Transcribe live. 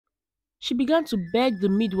She began to beg the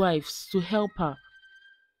midwives to help her,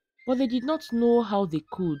 but they did not know how they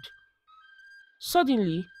could.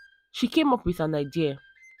 Suddenly, she came up with an idea.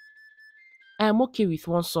 I am okay with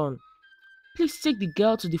one son. Please take the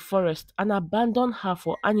girl to the forest and abandon her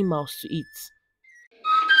for animals to eat.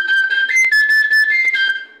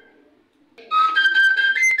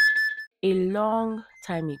 A long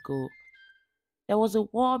time ago, there was a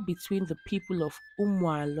war between the people of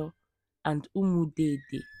Umualo and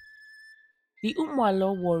Umudede. The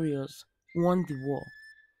Umualo warriors won the war,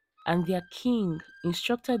 and their king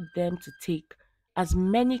instructed them to take as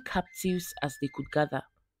many captives as they could gather.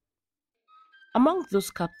 Among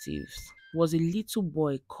those captives was a little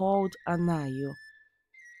boy called Anayo.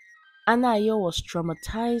 Anayo was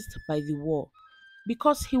traumatized by the war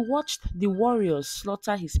because he watched the warriors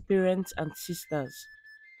slaughter his parents and sisters.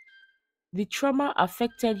 The trauma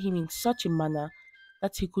affected him in such a manner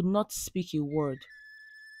that he could not speak a word.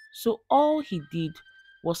 So all he did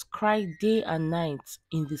was cry day and night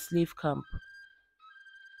in the slave camp.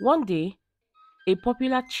 One day, a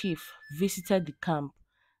popular chief visited the camp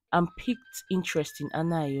and picked interest in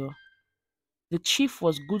Anayo. The chief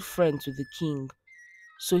was good friends with the king,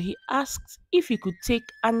 so he asked if he could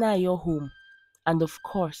take Anayo home, and of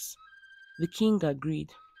course, the king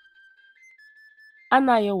agreed.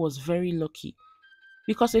 Anayo was very lucky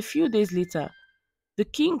because a few days later, the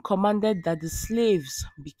king commanded that the slaves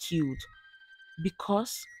be killed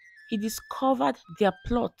because he discovered their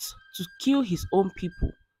plot to kill his own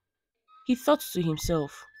people. He thought to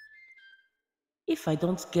himself, if I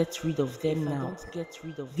don't get rid of them now,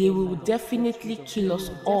 they will definitely kill us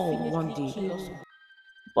all one day.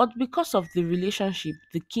 But because of the relationship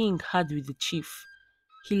the king had with the chief,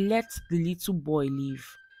 he let the little boy live.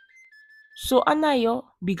 So Anayo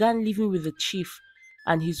began living with the chief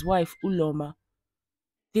and his wife Uloma.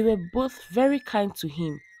 They were both very kind to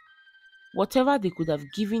him. Whatever they could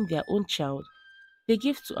have given their own child, they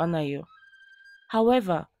gave to Anayo.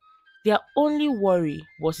 However, their only worry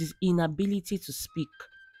was his inability to speak.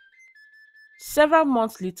 Several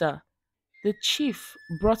months later, the chief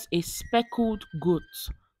brought a speckled goat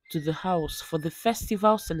to the house for the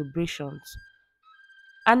festival celebrations.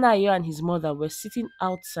 Anayo and his mother were sitting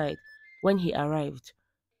outside when he arrived,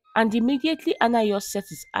 and immediately Anayo set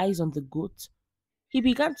his eyes on the goat, he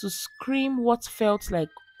began to scream what felt like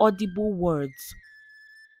audible words.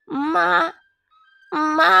 Ma!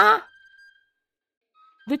 Ma!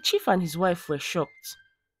 The chief and his wife were shocked.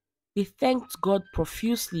 They thanked God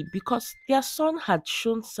profusely because their son had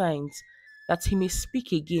shown signs that he may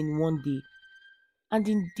speak again one day. And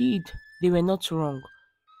indeed, they were not wrong,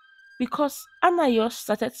 because Ananias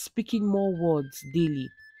started speaking more words daily.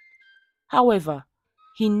 However,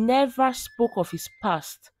 he never spoke of his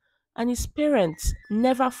past, and his parents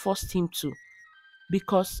never forced him to,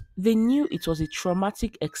 because they knew it was a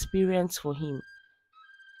traumatic experience for him.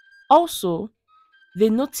 Also, they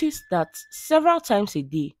noticed that several times a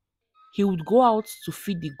day he would go out to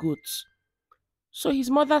feed the goats. So his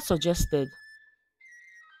mother suggested,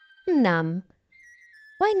 Nam,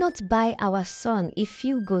 why not buy our son a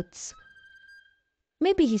few goats?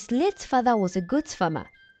 Maybe his late father was a goat farmer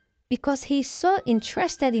because he is so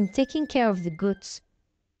interested in taking care of the goats.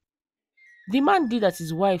 the man did as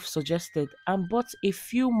his wife suggested and bought a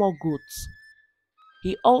few more goats.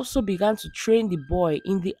 He also began to train the boy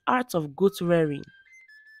in the art of goat rearing.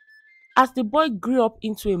 As the boy grew up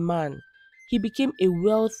into a man, he became a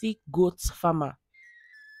wealthy goat farmer.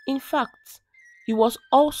 In fact, he was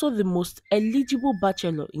also the most eligible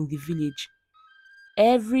bachelor in the village.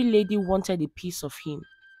 Every lady wanted a piece of him.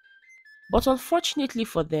 But unfortunately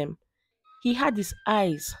for them, he had his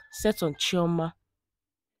eyes set on Chioma.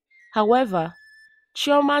 However,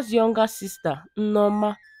 Chioma's younger sister,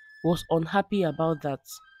 Noma, was unhappy about that.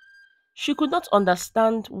 She could not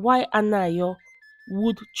understand why Anayo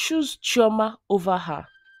would choose Chioma over her.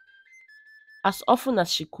 As often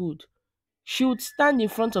as she would stand in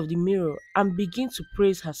front of the mirror and begin to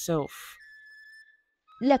praise herself.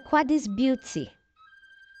 Lekwadi's beauty,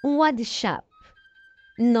 Nwadi sharp,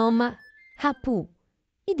 Noma, Hapu,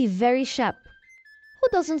 Idi very sharp. Who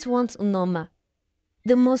doesn't want Noma?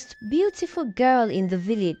 The most beautiful girl in the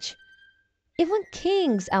village. Even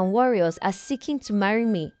kings and warriors are seeking to marry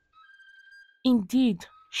me. Indeed,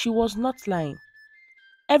 she was not lying.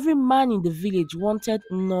 Every man in the village wanted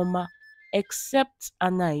Noma except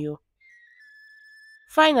Anayo.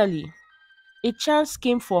 Finally, a chance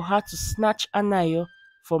came for her to snatch Anayo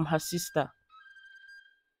from her sister.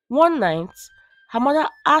 One night, her mother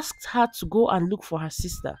asked her to go and look for her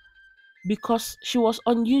sister because she was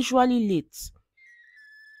unusually late.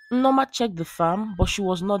 Noma checked the farm, but she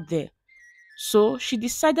was not there. So she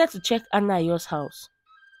decided to check Anayo's house.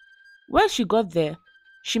 When she got there,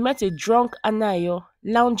 she met a drunk Anayo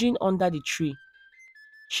lounging under the tree.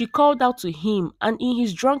 She called out to him, and in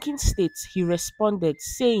his drunken state, he responded,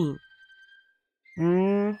 saying,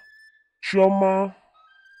 Hmm, Chioma,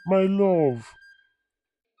 my love.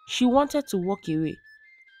 she wanted to walk away.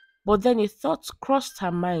 But then a thought crossed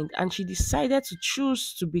her mind, and she decided to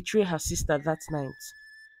choose to betray her sister that night.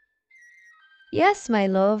 Yes, my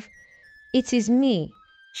love, it is me.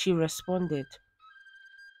 She responded.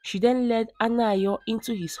 She then led Anayo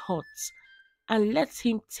into his hut and let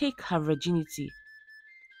him take her virginity.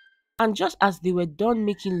 And just as they were done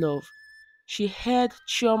making love, she heard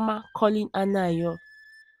Chioma calling Anayo.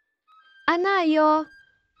 Anayo,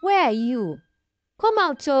 where are you? Come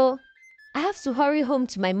out, oh. I have to hurry home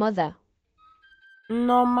to my mother.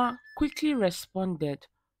 Norma quickly responded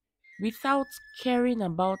without caring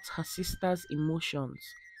about her sister's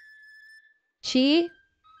emotions. Chi,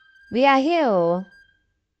 we are here, oh.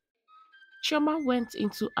 Chioma went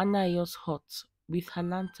into Anayo's hut with her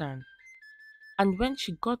lantern, and when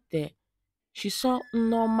she got there, she saw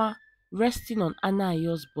Norma resting on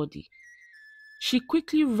Anayo's body. She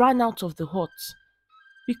quickly ran out of the hut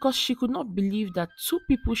because she could not believe that two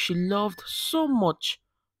people she loved so much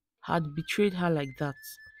had betrayed her like that.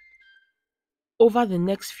 Over the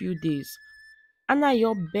next few days,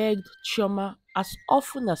 Anayo begged Chioma as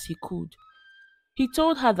often as he could. He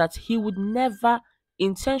told her that he would never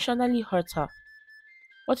intentionally hurt her,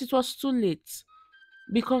 but it was too late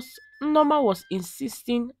because Norma was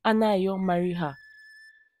insisting Anayo marry her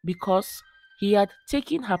because he had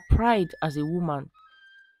taken her pride as a woman.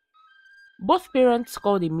 Both parents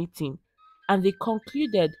called a meeting and they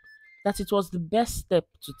concluded that it was the best step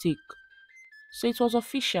to take. So it was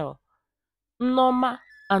official. Norma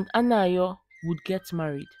and Anayo would get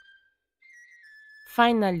married.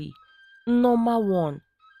 Finally, Norma won.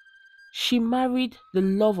 She married the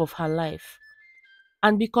love of her life.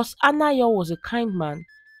 And because Anayo was a kind man,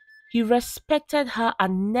 he respected her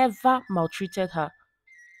and never maltreated her,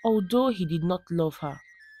 although he did not love her.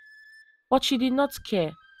 But she did not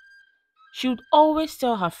care. She would always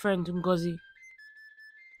tell her friend Ngozi,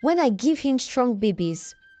 When I give him strong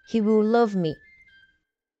babies, he will love me.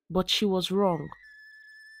 but she was wrong.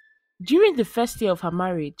 During the first year of her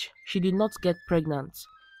marriage, she did not get pregnant.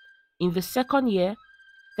 In the second year,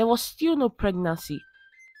 there was still no pregnancy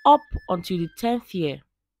up until the 10th year.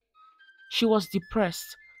 She was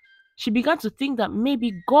depressed. She began to think that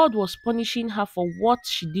maybe God was punishing her for what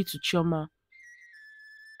she did to Chioma.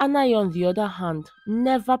 Anayo, on the other hand,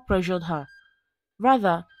 never pressured her.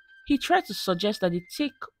 Rather, he tried to suggest that they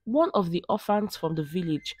take one of the orphans from the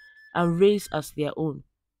village and raise as their own.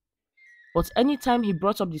 But anytime he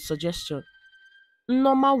brought up the suggestion,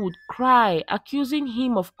 Norma would cry, accusing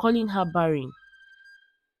him of calling her barren.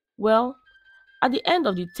 Well, at the end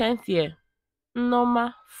of the 10th year,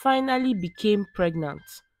 Norma finally became pregnant.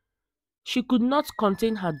 She could not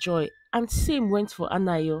contain her joy, and same went for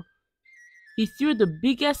Anayo. He threw the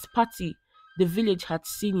biggest party the village had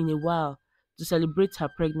seen in a while to celebrate her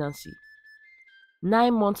pregnancy.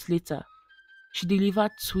 9 months later, she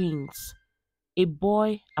delivered twins, a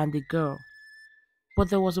boy and a girl. But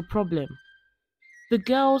there was a problem. The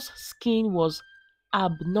girl's skin was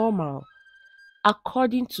abnormal,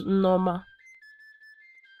 according to Norma.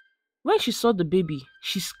 When she saw the baby,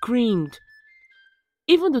 she screamed.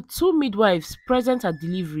 Even the two midwives present at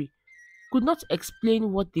delivery could not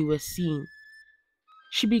explain what they were seeing.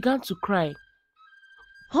 She began to cry.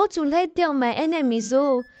 How to let down my enemies,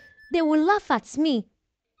 oh. They will laugh at me.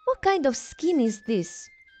 What kind of skin is this?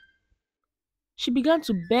 She began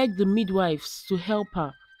to beg the midwives to help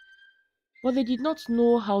her, but they did not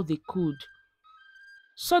know how they could.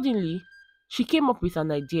 Suddenly, she came up with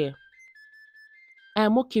an idea. I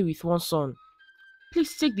am okay with one son.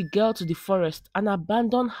 Please take the girl to the forest and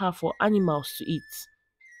abandon her for animals to eat.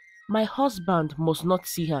 My husband must not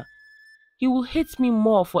see her. He will hate me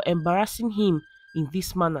more for embarrassing him in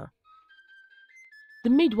this manner.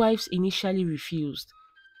 The midwives initially refused,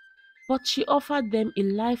 but she offered them a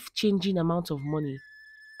life changing amount of money,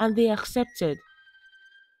 and they accepted.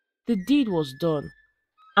 The deed was done,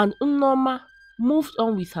 and Unoma moved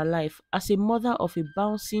on with her life as a mother of a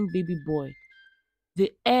bouncing baby boy,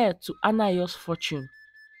 the heir to Anayo's fortune.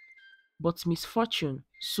 But misfortune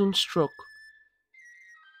soon struck.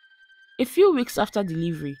 A few weeks after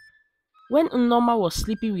delivery, when Unoma was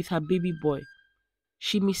sleeping with her baby boy,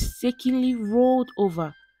 she mistakenly rolled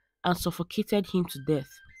over and suffocated him to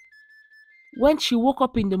death. When she woke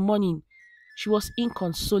up in the morning, she was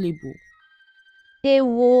inconsolable.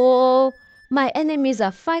 Whoa, my enemies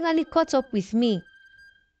are finally caught up with me.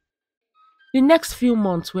 The next few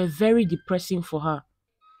months were very depressing for her.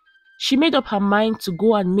 She made up her mind to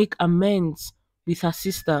go and make amends with her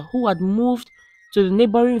sister who had moved to the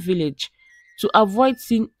neighboring village to avoid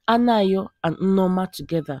seeing Anayo and Noma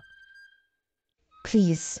together.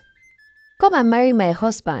 Please, come and marry my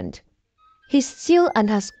husband. He still and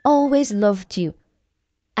has always loved you.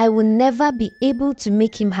 I will never be able to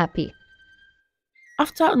make him happy.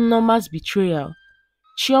 After Noma's betrayal,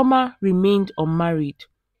 Chioma remained unmarried.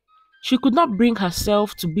 She could not bring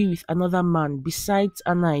herself to be with another man besides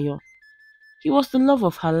Anayo. He was the love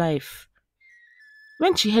of her life.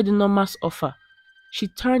 When she heard Unoma's offer, she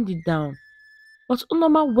turned it down. But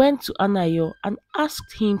Unoma went to Anayo and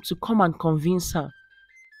asked him to come and convince her.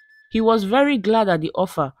 He was very glad at the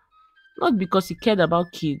offer, not because he cared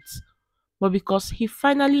about kids, but because he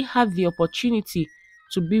finally had the opportunity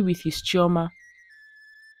to be with his Chioma.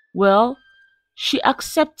 Well, she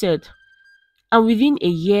accepted, and within a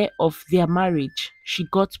year of their marriage, she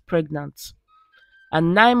got pregnant.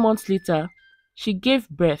 And 9 months later, she gave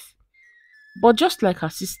birth. But just like her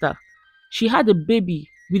sister, she had a baby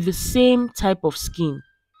with the same type of skin.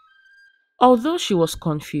 Although she was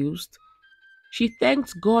confused, she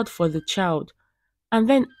thanked God for the child and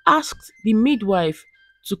then asked the midwife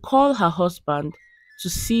to call her husband to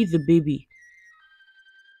see the baby.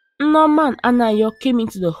 Norma and Anayo came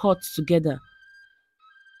into the hut together,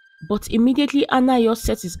 but immediately Anayo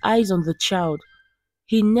set his eyes on the child.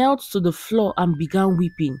 He knelt to the floor and began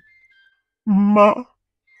weeping. Ma,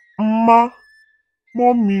 ma,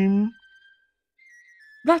 mommy.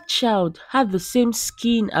 That child had the same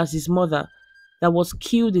skin as his mother that was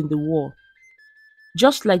killed in the war.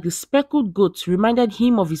 Just like the speckled goat reminded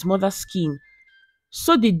him of his mother's skin,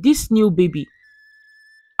 so did this new baby.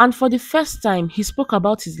 And for the first time, he spoke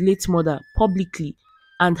about his late mother publicly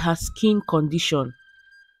and her skin condition.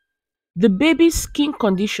 The baby's skin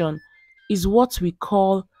condition is what we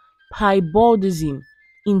call piebaldism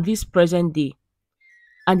in this present day,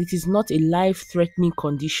 and it is not a life-threatening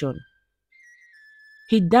condition.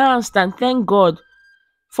 He danced and thanked God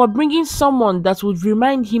for bringing someone that would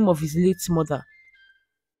remind him of his late mother.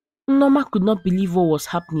 Norma could not believe what was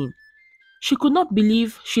happening. She could not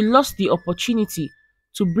believe she lost the opportunity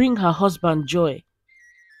to bring her husband joy.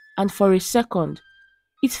 And for a second,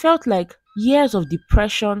 it felt like years of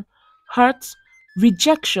depression, hurt,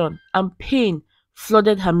 rejection, and pain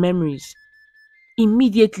flooded her memories.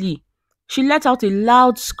 Immediately, she let out a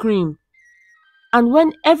loud scream, and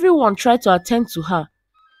when everyone tried to attend to her,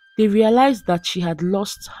 they realized that she had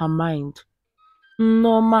lost her mind.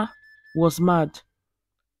 Norma was mad.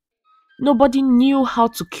 Nobody knew how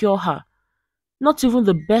to cure her, not even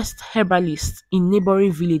the best herbalists in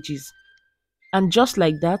neighboring villages. And just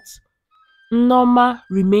like that, Norma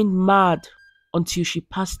remained mad until she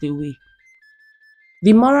passed away.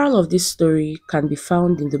 The moral of this story can be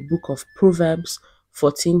found in the book of Proverbs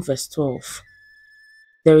 14 verse 12.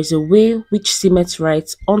 There is a way which seemeth right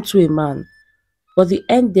unto a man, but the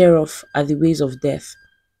end thereof are the ways of death.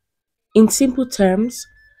 In simple terms,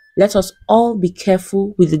 let us all be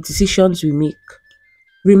careful with the decisions we make.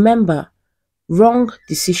 Remember, wrong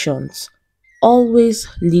decisions always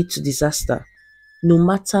lead to disaster, no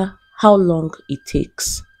matter how long it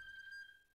takes.